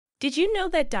Did you know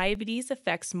that diabetes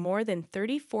affects more than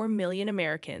 34 million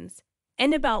Americans,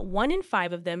 and about 1 in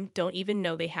 5 of them don't even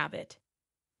know they have it?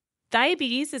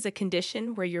 Diabetes is a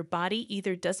condition where your body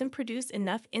either doesn't produce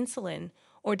enough insulin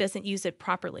or doesn't use it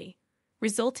properly,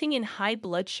 resulting in high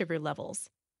blood sugar levels.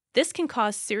 This can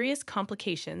cause serious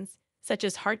complications such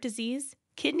as heart disease,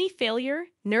 kidney failure,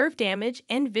 nerve damage,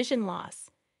 and vision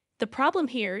loss. The problem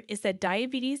here is that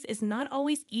diabetes is not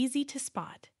always easy to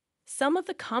spot. Some of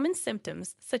the common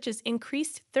symptoms, such as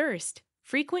increased thirst,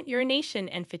 frequent urination,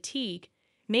 and fatigue,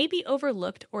 may be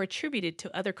overlooked or attributed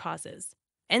to other causes.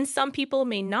 And some people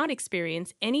may not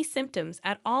experience any symptoms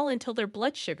at all until their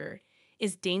blood sugar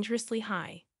is dangerously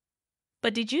high.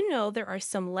 But did you know there are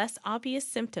some less obvious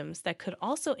symptoms that could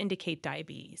also indicate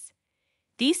diabetes?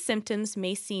 These symptoms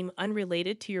may seem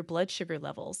unrelated to your blood sugar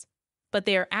levels, but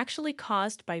they are actually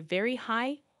caused by very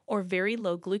high or very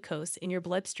low glucose in your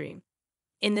bloodstream.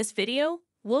 In this video,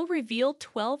 we'll reveal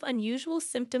 12 unusual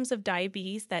symptoms of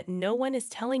diabetes that no one is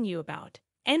telling you about,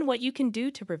 and what you can do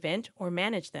to prevent or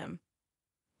manage them.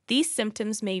 These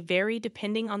symptoms may vary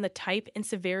depending on the type and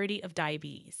severity of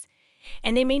diabetes,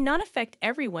 and they may not affect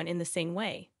everyone in the same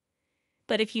way.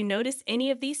 But if you notice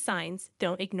any of these signs,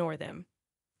 don't ignore them.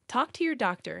 Talk to your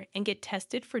doctor and get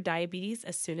tested for diabetes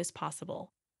as soon as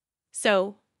possible.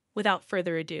 So, without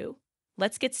further ado,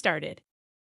 let's get started.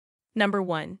 Number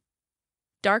 1.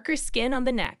 Darker skin on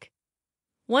the neck.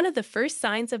 One of the first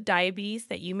signs of diabetes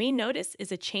that you may notice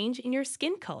is a change in your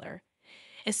skin color,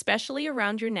 especially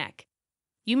around your neck.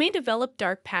 You may develop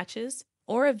dark patches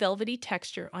or a velvety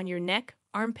texture on your neck,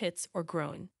 armpits, or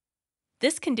groin.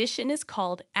 This condition is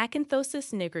called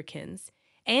acanthosis nigricans,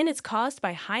 and it's caused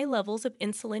by high levels of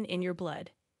insulin in your blood.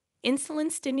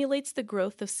 Insulin stimulates the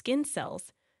growth of skin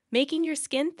cells, making your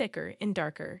skin thicker and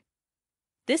darker.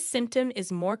 This symptom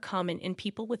is more common in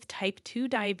people with type 2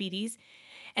 diabetes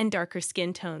and darker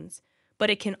skin tones, but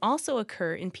it can also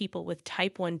occur in people with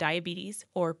type 1 diabetes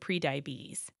or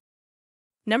prediabetes.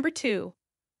 Number 2.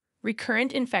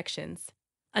 Recurrent infections.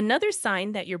 Another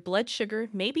sign that your blood sugar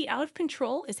may be out of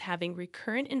control is having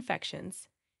recurrent infections.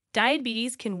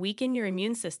 Diabetes can weaken your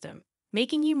immune system,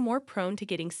 making you more prone to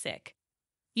getting sick.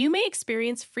 You may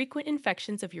experience frequent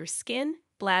infections of your skin,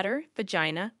 bladder,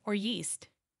 vagina, or yeast.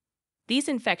 These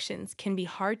infections can be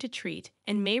hard to treat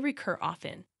and may recur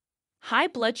often. High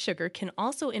blood sugar can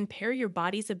also impair your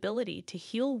body's ability to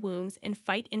heal wounds and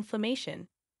fight inflammation.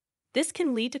 This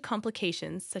can lead to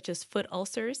complications such as foot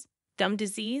ulcers, gum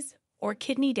disease, or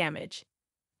kidney damage.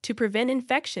 To prevent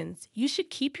infections, you should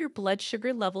keep your blood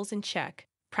sugar levels in check,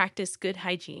 practice good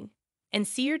hygiene, and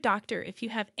see your doctor if you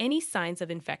have any signs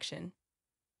of infection.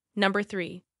 Number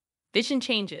 3. Vision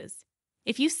changes.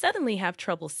 If you suddenly have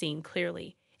trouble seeing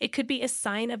clearly, it could be a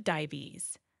sign of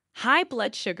diabetes. High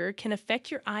blood sugar can affect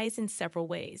your eyes in several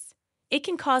ways. It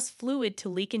can cause fluid to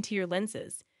leak into your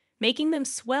lenses, making them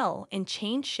swell and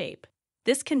change shape.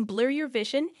 This can blur your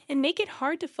vision and make it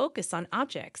hard to focus on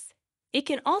objects. It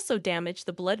can also damage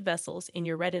the blood vessels in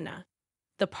your retina,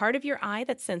 the part of your eye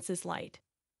that senses light.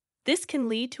 This can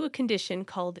lead to a condition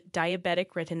called diabetic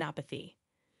retinopathy,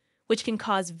 which can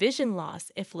cause vision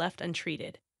loss if left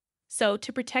untreated. So,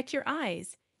 to protect your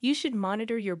eyes, you should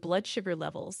monitor your blood sugar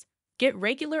levels, get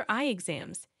regular eye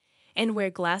exams, and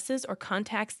wear glasses or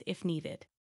contacts if needed.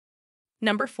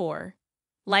 Number 4.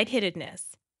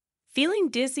 Lightheadedness. Feeling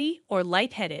dizzy or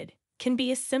lightheaded can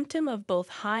be a symptom of both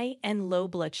high and low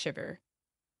blood sugar.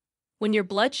 When your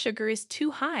blood sugar is too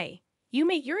high, you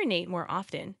may urinate more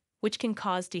often, which can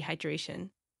cause dehydration.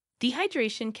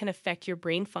 Dehydration can affect your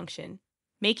brain function,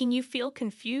 making you feel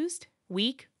confused,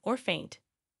 weak, or faint.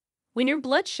 When your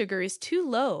blood sugar is too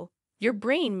low, your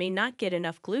brain may not get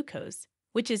enough glucose,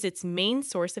 which is its main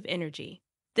source of energy.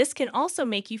 This can also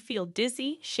make you feel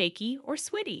dizzy, shaky, or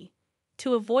sweaty.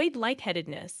 To avoid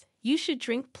lightheadedness, you should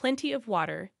drink plenty of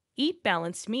water, eat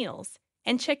balanced meals,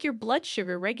 and check your blood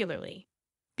sugar regularly.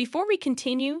 Before we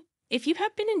continue, if you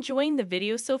have been enjoying the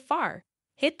video so far,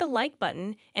 hit the like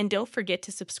button and don't forget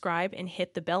to subscribe and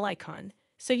hit the bell icon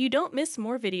so you don't miss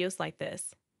more videos like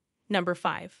this. Number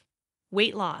 5.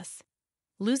 Weight loss.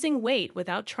 Losing weight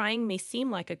without trying may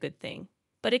seem like a good thing,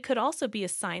 but it could also be a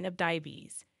sign of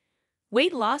diabetes.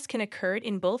 Weight loss can occur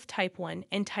in both type 1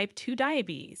 and type 2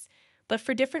 diabetes, but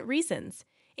for different reasons.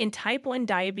 In type 1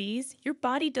 diabetes, your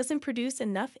body doesn't produce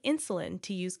enough insulin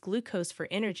to use glucose for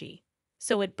energy,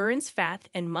 so it burns fat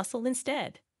and muscle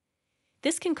instead.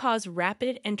 This can cause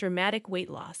rapid and dramatic weight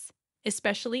loss,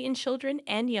 especially in children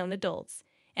and young adults,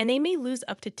 and they may lose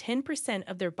up to 10%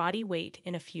 of their body weight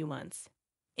in a few months.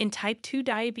 In type 2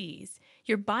 diabetes,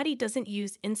 your body doesn't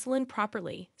use insulin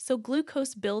properly, so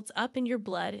glucose builds up in your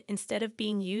blood instead of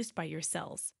being used by your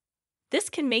cells. This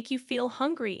can make you feel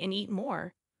hungry and eat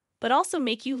more, but also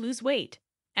make you lose weight,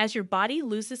 as your body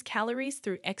loses calories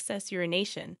through excess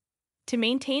urination. To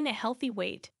maintain a healthy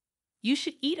weight, you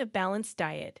should eat a balanced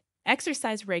diet,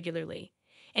 exercise regularly,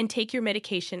 and take your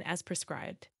medication as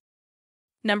prescribed.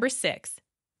 Number 6.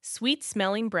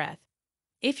 Sweet-smelling breath.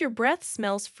 If your breath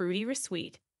smells fruity or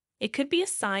sweet, it could be a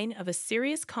sign of a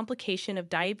serious complication of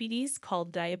diabetes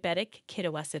called diabetic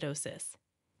ketoacidosis.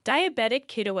 Diabetic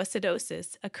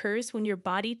ketoacidosis occurs when your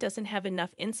body doesn't have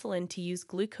enough insulin to use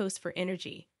glucose for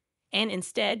energy, and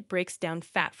instead breaks down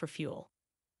fat for fuel.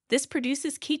 This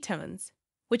produces ketones,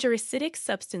 which are acidic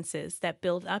substances that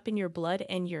build up in your blood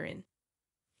and urine.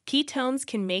 Ketones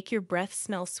can make your breath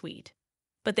smell sweet,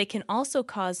 but they can also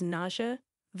cause nausea,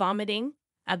 vomiting,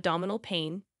 abdominal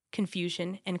pain,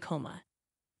 confusion, and coma.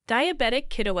 Diabetic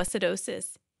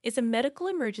ketoacidosis is a medical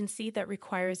emergency that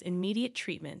requires immediate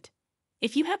treatment.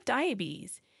 If you have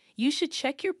diabetes, you should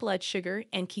check your blood sugar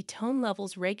and ketone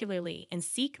levels regularly and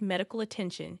seek medical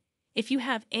attention if you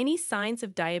have any signs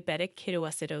of diabetic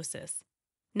ketoacidosis.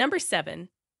 Number 7.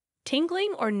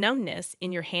 Tingling or numbness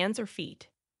in your hands or feet.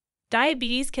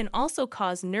 Diabetes can also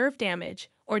cause nerve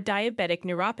damage or diabetic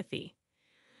neuropathy,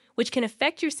 which can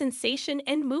affect your sensation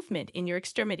and movement in your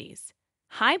extremities.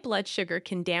 High blood sugar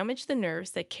can damage the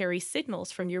nerves that carry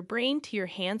signals from your brain to your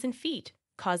hands and feet,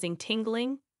 causing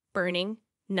tingling, burning,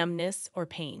 numbness, or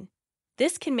pain.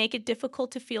 This can make it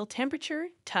difficult to feel temperature,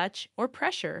 touch, or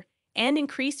pressure, and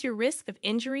increase your risk of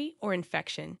injury or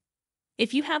infection.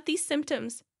 If you have these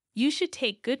symptoms, you should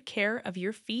take good care of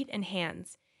your feet and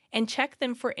hands and check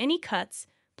them for any cuts,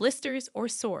 blisters, or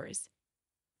sores.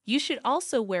 You should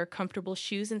also wear comfortable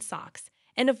shoes and socks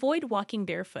and avoid walking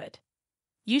barefoot.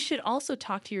 You should also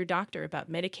talk to your doctor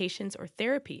about medications or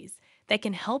therapies that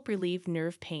can help relieve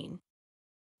nerve pain.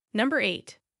 Number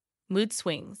 8. Mood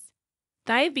swings.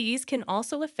 Diabetes can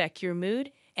also affect your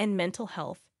mood and mental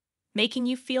health, making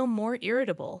you feel more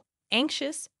irritable,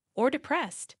 anxious, or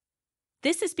depressed.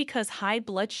 This is because high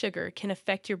blood sugar can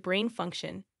affect your brain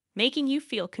function, making you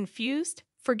feel confused,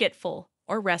 forgetful,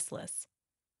 or restless.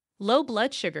 Low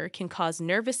blood sugar can cause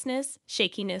nervousness,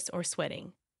 shakiness, or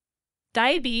sweating.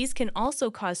 Diabetes can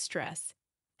also cause stress,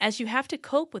 as you have to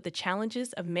cope with the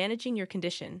challenges of managing your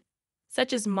condition,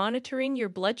 such as monitoring your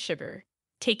blood sugar,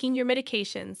 taking your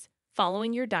medications,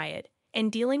 following your diet,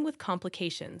 and dealing with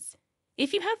complications.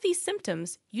 If you have these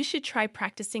symptoms, you should try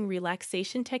practicing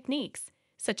relaxation techniques,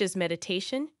 such as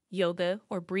meditation, yoga,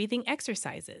 or breathing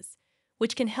exercises,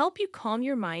 which can help you calm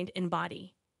your mind and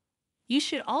body. You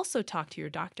should also talk to your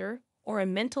doctor or a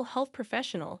mental health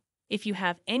professional if you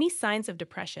have any signs of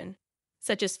depression,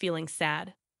 such as feeling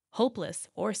sad, hopeless,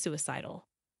 or suicidal.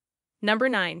 Number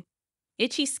 9.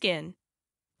 Itchy skin.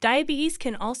 Diabetes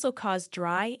can also cause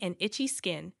dry and itchy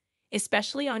skin,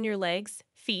 especially on your legs,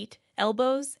 feet,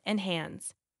 elbows, and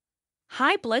hands.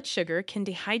 High blood sugar can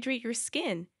dehydrate your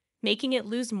skin, making it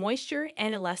lose moisture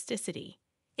and elasticity.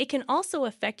 It can also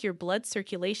affect your blood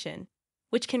circulation,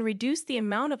 which can reduce the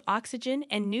amount of oxygen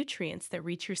and nutrients that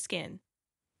reach your skin.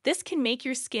 This can make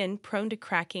your skin prone to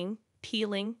cracking,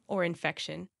 peeling, or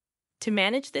infection. To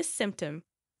manage this symptom,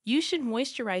 you should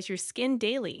moisturize your skin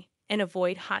daily and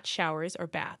avoid hot showers or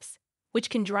baths, which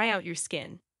can dry out your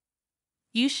skin.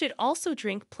 You should also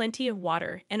drink plenty of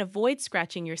water and avoid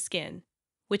scratching your skin,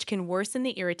 which can worsen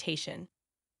the irritation.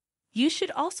 You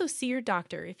should also see your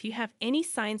doctor if you have any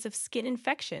signs of skin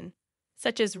infection,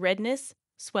 such as redness,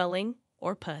 swelling,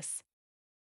 or pus.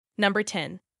 Number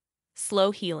 10.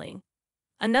 Slow healing.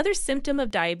 Another symptom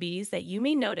of diabetes that you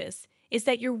may notice is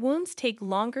that your wounds take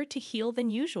longer to heal than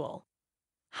usual.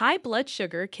 High blood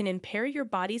sugar can impair your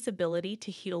body's ability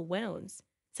to heal wounds,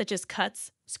 such as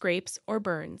cuts, scrapes, or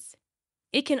burns.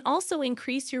 It can also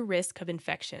increase your risk of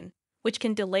infection, which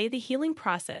can delay the healing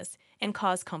process and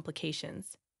cause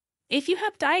complications. If you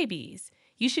have diabetes,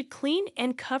 you should clean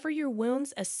and cover your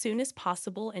wounds as soon as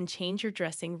possible and change your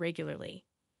dressing regularly.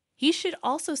 You should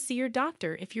also see your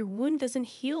doctor if your wound doesn't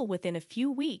heal within a few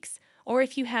weeks or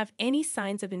if you have any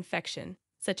signs of infection,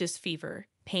 such as fever,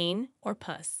 pain, or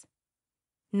pus.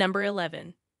 Number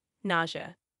 11.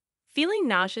 Nausea. Feeling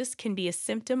nauseous can be a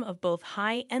symptom of both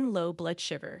high and low blood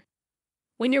sugar.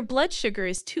 When your blood sugar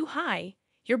is too high,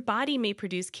 your body may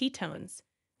produce ketones,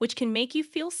 which can make you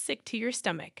feel sick to your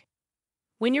stomach.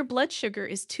 When your blood sugar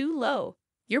is too low,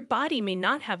 your body may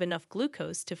not have enough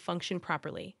glucose to function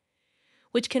properly,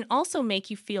 which can also make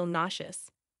you feel nauseous.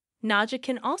 Nausea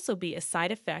can also be a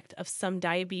side effect of some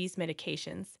diabetes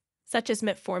medications, such as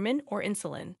metformin or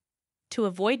insulin. To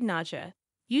avoid nausea,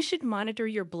 you should monitor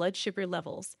your blood sugar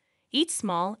levels, eat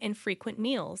small and frequent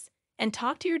meals, and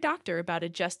talk to your doctor about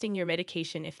adjusting your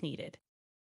medication if needed.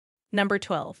 Number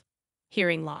 12.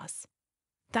 Hearing loss.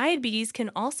 Diabetes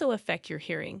can also affect your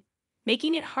hearing,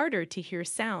 making it harder to hear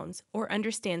sounds or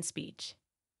understand speech.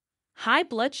 High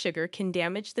blood sugar can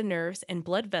damage the nerves and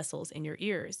blood vessels in your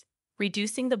ears,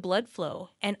 reducing the blood flow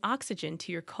and oxygen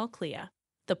to your cochlea,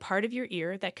 the part of your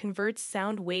ear that converts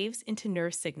sound waves into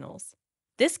nerve signals.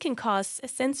 This can cause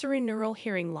sensorineural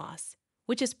hearing loss,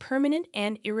 which is permanent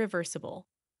and irreversible.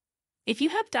 If you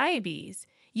have diabetes,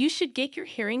 you should get your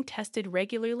hearing tested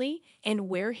regularly and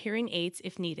wear hearing aids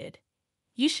if needed.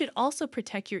 You should also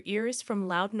protect your ears from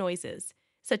loud noises,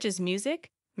 such as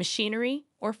music, machinery,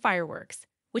 or fireworks,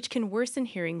 which can worsen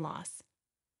hearing loss.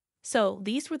 So,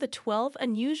 these were the 12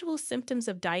 unusual symptoms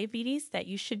of diabetes that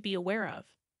you should be aware of.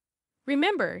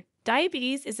 Remember,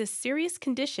 diabetes is a serious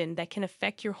condition that can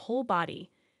affect your whole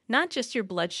body, not just your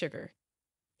blood sugar.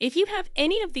 If you have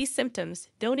any of these symptoms,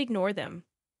 don't ignore them.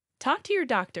 Talk to your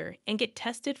doctor and get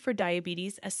tested for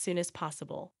diabetes as soon as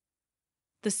possible.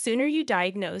 The sooner you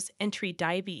diagnose and treat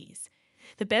diabetes,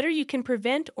 the better you can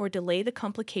prevent or delay the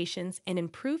complications and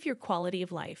improve your quality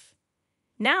of life.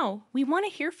 Now, we want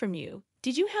to hear from you.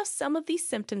 Did you have some of these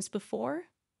symptoms before?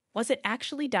 Was it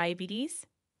actually diabetes?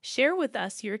 Share with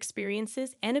us your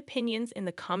experiences and opinions in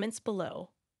the comments below.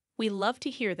 We love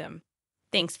to hear them.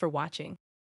 Thanks for watching.